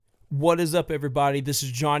What is up, everybody? This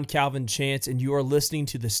is John Calvin Chance, and you are listening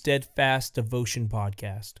to the Steadfast Devotion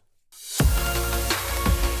Podcast.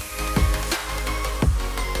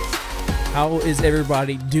 How is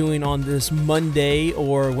everybody doing on this Monday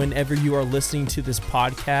or whenever you are listening to this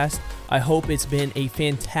podcast? I hope it's been a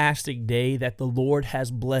fantastic day that the Lord has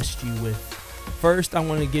blessed you with. First, I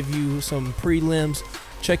want to give you some prelims.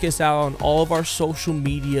 Check us out on all of our social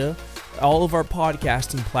media, all of our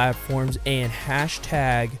podcasting platforms, and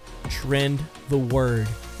hashtag Trend the Word.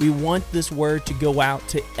 We want this word to go out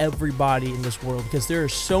to everybody in this world because there are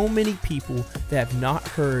so many people that have not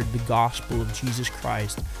heard the gospel of Jesus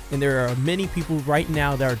Christ. And there are many people right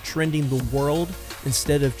now that are trending the world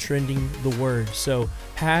instead of trending the word. So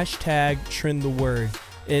hashtag Trend the Word.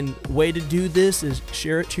 And way to do this is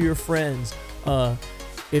share it to your friends.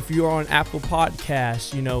 If you're on Apple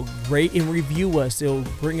Podcasts, rate and review us. It'll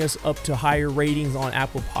bring us up to higher ratings on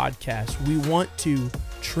Apple Podcasts. We want to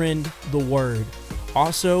trend the word.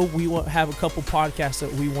 Also, we have a couple podcasts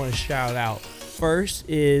that we want to shout out. First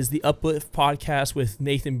is the Uplift podcast with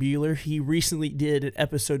Nathan Bueller. He recently did an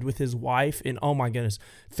episode with his wife, and oh my goodness,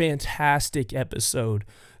 fantastic episode.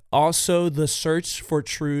 Also, the Search for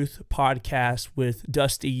Truth podcast with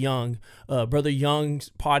Dusty Young. Brother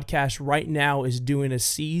Young's podcast right now is doing a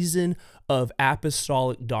season of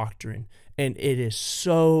apostolic doctrine, and it is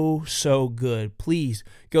so good. Please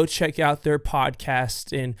go check out their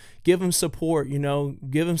podcast and give them support,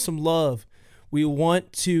 give them some love. We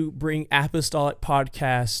want to bring apostolic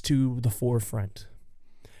podcasts to the forefront.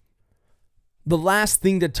 The last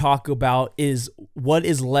thing to talk about is what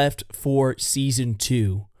is left for season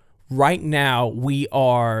 2. Right now, we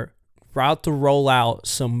are about to roll out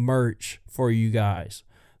some merch for you guys,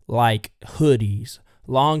 like hoodies,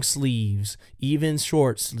 long sleeves, even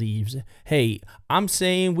short sleeves. Hey, I'm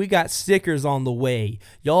saying we got stickers on the way.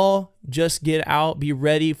 Y'all just get out, be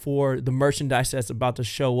ready for the merchandise that's about to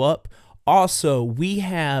show up. Also, we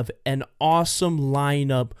have an awesome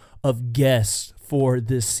lineup of guests for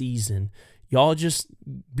this season. Y'all just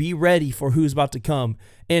be ready for who's about to come.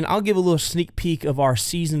 And I'll give a little sneak peek of our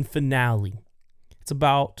season finale. It's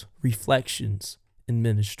about reflections in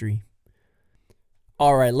ministry.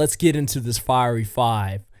 All right, let's get into this Fiery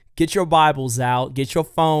 5. Get your Bibles out, get your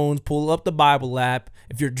phones, pull up the Bible app.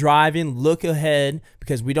 If you're driving, look ahead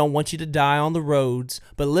because we don't want you to die on the roads.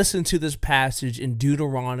 But listen to this passage in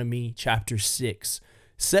Deuteronomy chapter 6.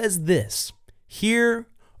 It says this, "Hear,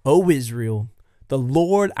 O Israel, the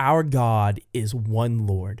Lord our God is one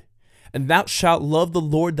Lord. And thou shalt love the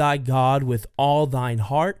Lord thy God with all thine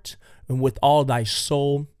heart, and with all thy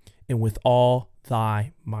soul, and with all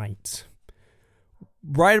thy might."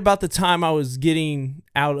 Right about the time I was getting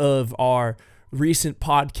out of our recent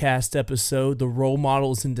podcast episode, The Role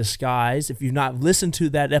Models in Disguise. If you've not listened to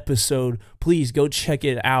that episode, please go check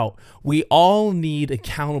it out. We all need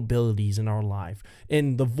accountabilities in our life.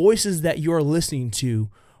 And the voices that you're listening to,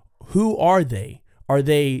 who are they? Are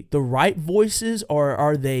they the right voices, or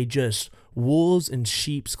are they just wolves in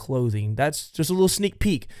sheep's clothing? That's just a little sneak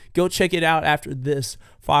peek. Go check it out after this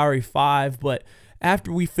Fiery 5. But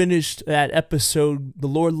after we finished that episode, the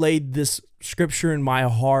Lord laid this scripture in my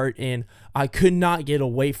heart, and I could not get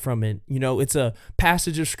away from it. It's a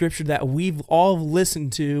passage of scripture that we've all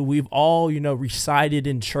listened to. We've all, recited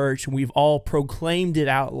in church, and we've all proclaimed it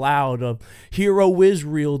out loud of, "Hear, O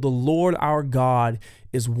Israel, the Lord our God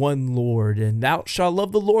is one Lord, and thou shalt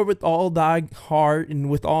love the Lord with all thy heart and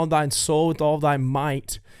with all thine soul, with all thy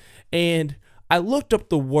might." And I looked up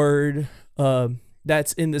the word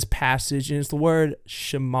that's in this passage, and it's the word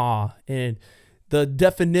Shema. And the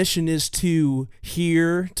definition is to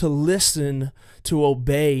hear, to listen, to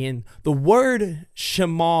obey. And the word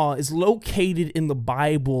Shema is located in the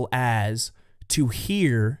Bible as to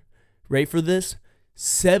hear, ready for this,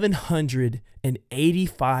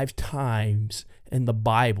 785 times in the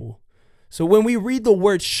Bible. So when we read the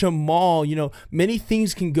word Shema, many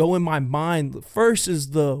things can go in my mind. First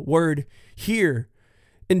is the word hear.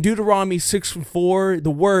 In Deuteronomy 6:4,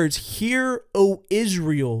 the words, "Hear, O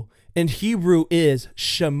Israel," in Hebrew is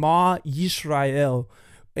Shema Yisrael.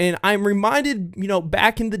 And I'm reminded,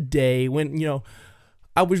 back in the day when,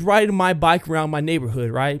 I was riding my bike around my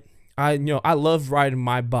neighborhood, right? I love riding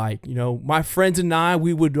my bike. My friends and I,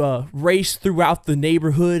 we would race throughout the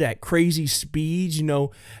neighborhood at crazy speeds,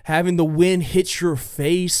 having the wind hit your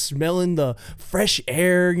face, smelling the fresh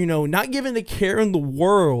air, not giving a care in the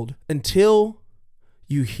world until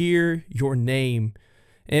you hear your name.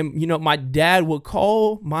 And, my dad would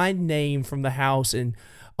call my name from the house, and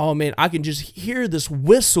oh man, I can just hear this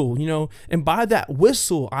whistle, and by that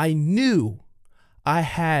whistle, I knew I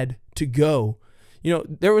had to go.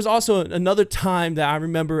 There was also another time that I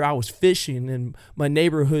remember I was fishing in my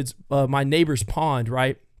neighbor's pond,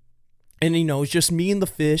 right? And, it's just me and the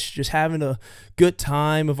fish, just having a good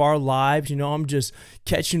time of our lives. I'm just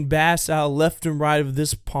catching bass out left and right of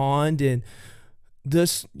this pond. And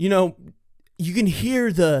this, you can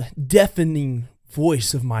hear the deafening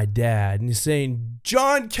voice of my dad. And he's saying,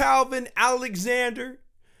 "John Calvin Alexander."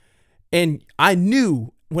 And I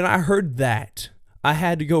knew when I heard that, I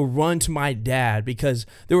had to go run to my dad because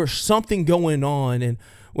there was something going on. And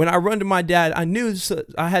when I run to my dad, I knew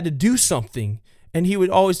I had to do something. And he would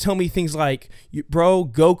always tell me things like, "Bro,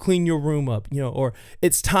 go clean your room up," or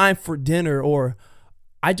 "It's time for dinner," or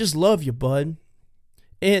 "I just love you, bud."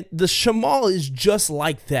 And the Shema is just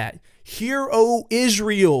like that. "Hear, O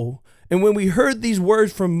Israel." And when we heard these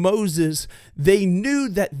words from Moses, they knew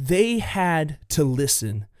that they had to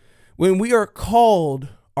listen. When we are called,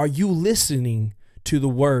 are you listening to the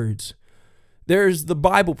words? There's the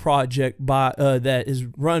Bible Project that is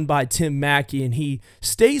run by Tim Mackey, and he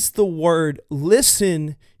states the word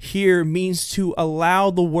 "listen" here means to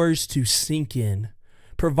allow the words to sink in,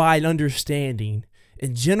 provide understanding,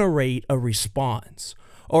 and generate a response.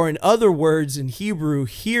 Or in other words, in Hebrew,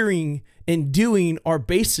 hearing and doing are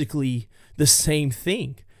basically the same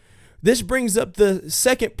thing. This brings up the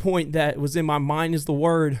second point that was in my mind is the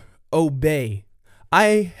word obey.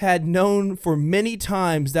 I had known for many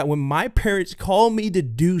times that when my parents called me to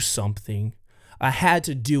do something, I had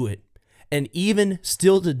to do it. And even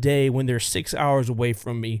still today, when they're 6 hours away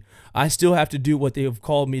from me, I still have to do what they have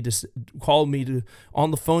called me to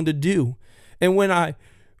on the phone to do. And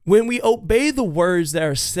when we obey the words that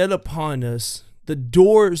are set upon us, the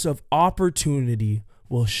doors of opportunity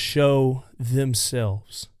will show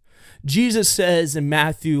themselves. Jesus says in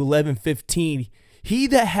Matthew 11:15, "He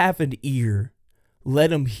that hath an ear,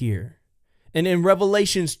 let him hear." And in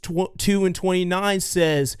Revelations 2:29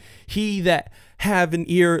 says, "He that have an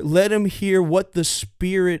ear, let him hear what the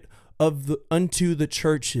Spirit unto the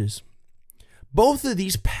churches." Both of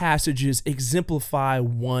these passages exemplify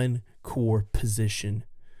one core position.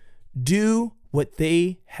 Do what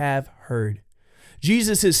they have heard.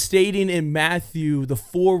 Jesus is stating in Matthew, the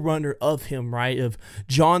forerunner of him, right, of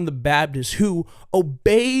John the Baptist, who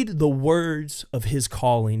obeyed the words of his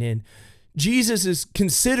calling. And Jesus is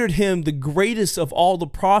considered him the greatest of all the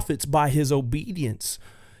prophets by his obedience.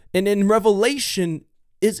 And in Revelation,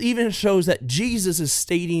 it even shows that Jesus is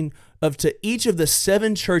stating to each of the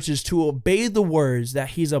 7 churches to obey the words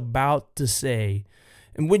that he's about to say.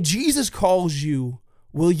 And when Jesus calls you,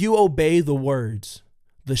 will you obey the words,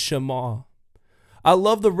 the Shema? I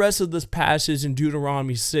love the rest of this passage in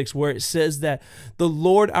Deuteronomy 6, where it says that the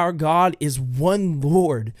Lord our God is one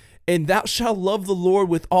Lord, and thou shalt love the Lord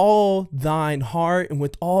with all thine heart and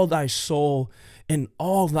with all thy soul and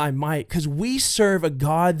all thy might, because we serve a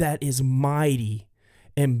God that is mighty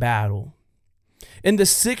in battle. In the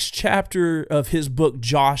 6th chapter of his book,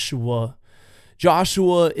 Joshua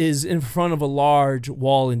is in front of a large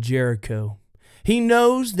wall in Jericho. He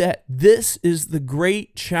knows that this is the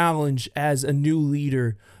great challenge as a new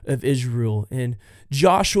leader of Israel. And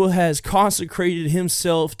Joshua has consecrated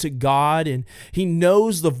himself to God, and he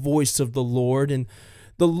knows the voice of the Lord. And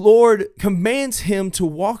the Lord commands him to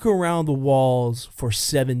walk around the walls for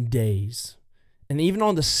 7 days. And even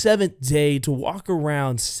on the 7th day, to walk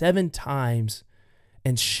around 7 times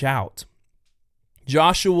and shout.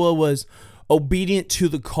 Joshua was obedient to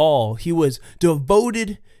the call. He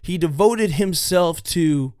devoted himself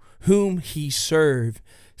to whom he served,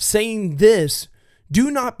 saying this, "Do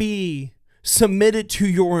not be submitted to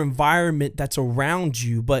your environment that's around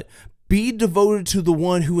you, but be devoted to the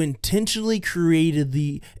one who intentionally created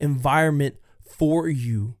the environment for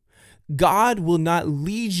you." God will not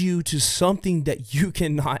lead you to something that you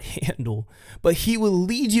cannot handle, but he will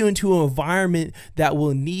lead you into an environment that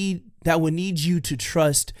will need you to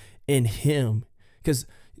trust in him. Because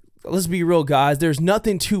let's be real, guys, there's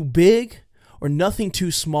nothing too big or nothing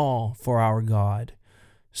too small for our God.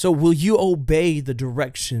 So will you obey the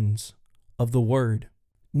directions of the word?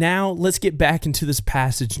 Now let's get back into this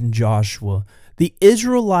passage in Joshua. The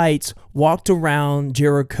Israelites walked around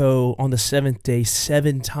Jericho on the 7th day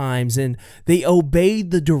 7 times, and they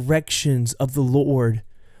obeyed the directions of the Lord.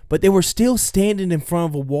 But they were still standing in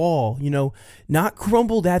front of a wall, not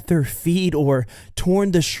crumbled at their feet or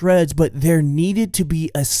torn to shreds, but there needed to be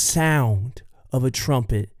a sound of a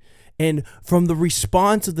trumpet. And from the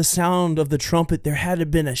response of the sound of the trumpet, there had to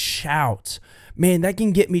have been a shout. Man, that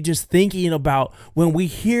can get me just thinking about when we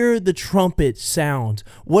hear the trumpet sound,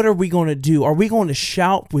 what are we going to do? Are we going to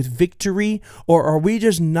shout with victory, or are we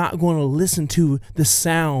just not going to listen to the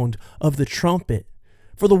sound of the trumpet?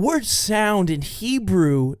 For the word sound in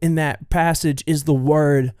Hebrew in that passage is the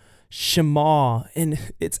word Shema, and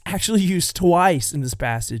it's actually used twice in this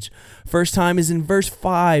passage. First time is in verse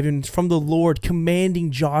 5, and from the Lord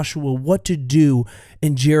commanding Joshua what to do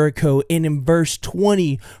in Jericho, and in verse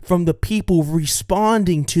 20 from the people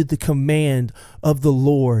responding to the command of the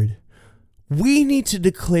Lord. We need to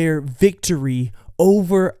declare victory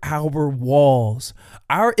over our walls.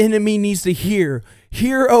 Our enemy needs to hear,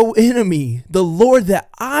 "Hear, O enemy, the Lord that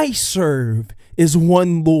I serve is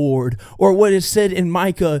one Lord." Or what is said in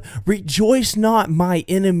Micah, "Rejoice not, my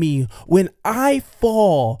enemy, when I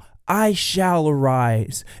fall, I shall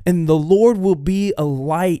arise, and the Lord will be a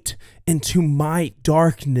light into my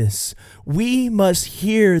darkness." We must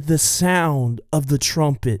hear the sound of the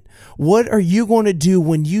trumpet. What are you going to do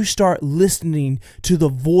when you start listening to the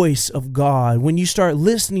voice of God? When you start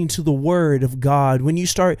listening to the word of God? When you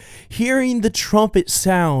start hearing the trumpet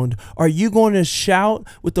sound, are you going to shout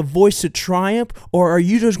with the voice of triumph, or are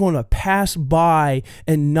you just going to pass by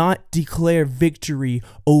and not declare victory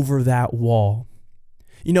over that wall?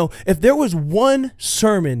 You know, if there was one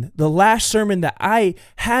sermon, the last sermon that I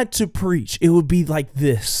had to preach, it would be like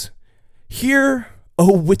this. Hear,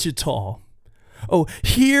 O Wichita. Oh,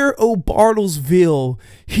 hear, O Bartlesville.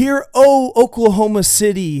 Hear, O Oklahoma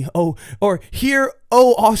City. Oh, or hear,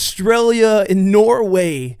 O Australia and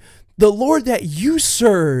Norway. The Lord that you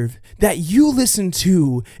serve, that you listen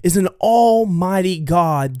to, is an almighty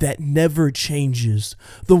God that never changes.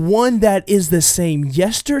 The one that is the same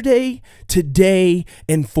yesterday, today,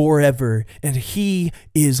 and forever. And he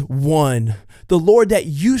is one. The Lord that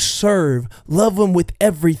you serve, love him with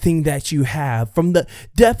everything that you have. From the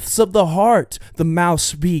depths of the heart, the mouth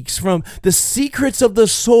speaks. From the secrets of the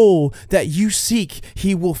soul that you seek,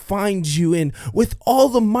 he will find you. And with all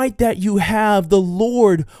the might that you have, the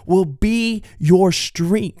Lord will be your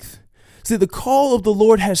strength. See, the call of the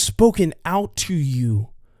Lord has spoken out to you.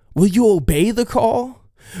 Will you obey the call?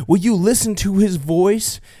 Will you listen to his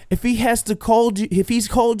voice? If he's called you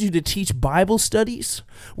to teach Bible studies,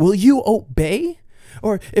 will you obey?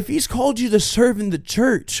 Or if he's called you to serve in the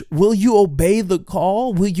church, will you obey the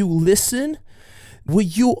call? Will you listen? Will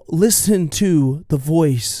you listen to the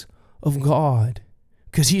voice of God?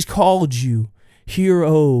 Because he's called you. Hear,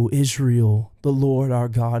 O Israel, the Lord our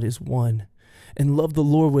God is one. And love the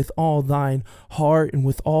Lord with all thine heart and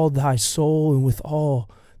with all thy soul and with all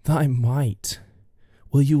thy might.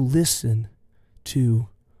 Will you listen to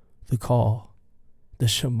the call, the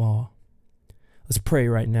Shema? Let's pray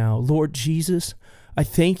right now. Lord Jesus, I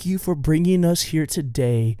thank you for bringing us here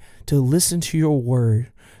today to listen to your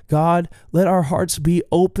word. God, let our hearts be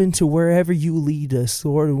open to wherever you lead us,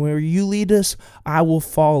 Lord. Where you lead us, I will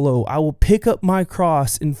follow. I will pick up my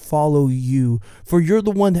cross and follow you. For you're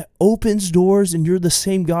the one that opens doors, and you're the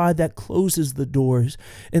same God that closes the doors.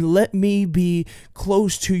 And let me be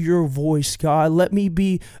close to your voice, God. Let me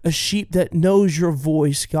be a sheep that knows your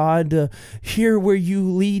voice, God, to hear where you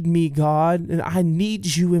lead me, God. And I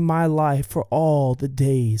need you in my life for all the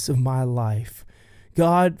days of my life.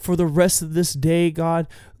 God, for the rest of this day, God,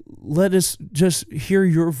 let us just hear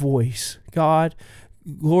your voice, God.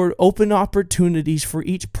 Lord, open opportunities for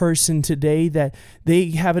each person today that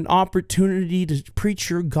they have an opportunity to preach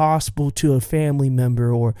your gospel to a family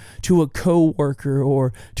member or to a co-worker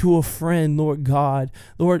or to a friend, Lord God.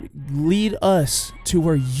 Lord, lead us to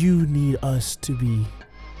where you need us to be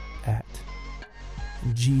at.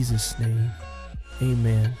 In Jesus' name,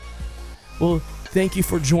 amen. Well, thank you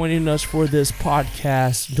for joining us for this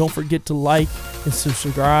podcast. Don't forget to like and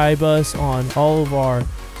subscribe us on all of our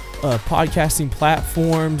podcasting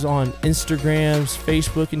platforms, on Instagrams,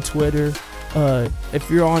 Facebook, and Twitter. If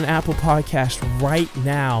you're on Apple Podcasts right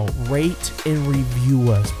now, rate and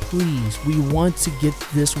review us, please. We want to get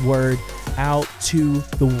this word out to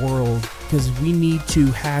the world because we need to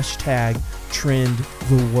hashtag trend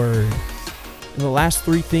the word. And the last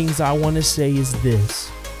three things I want to say is this: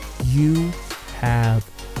 you have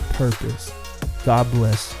purpose. God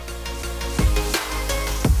bless.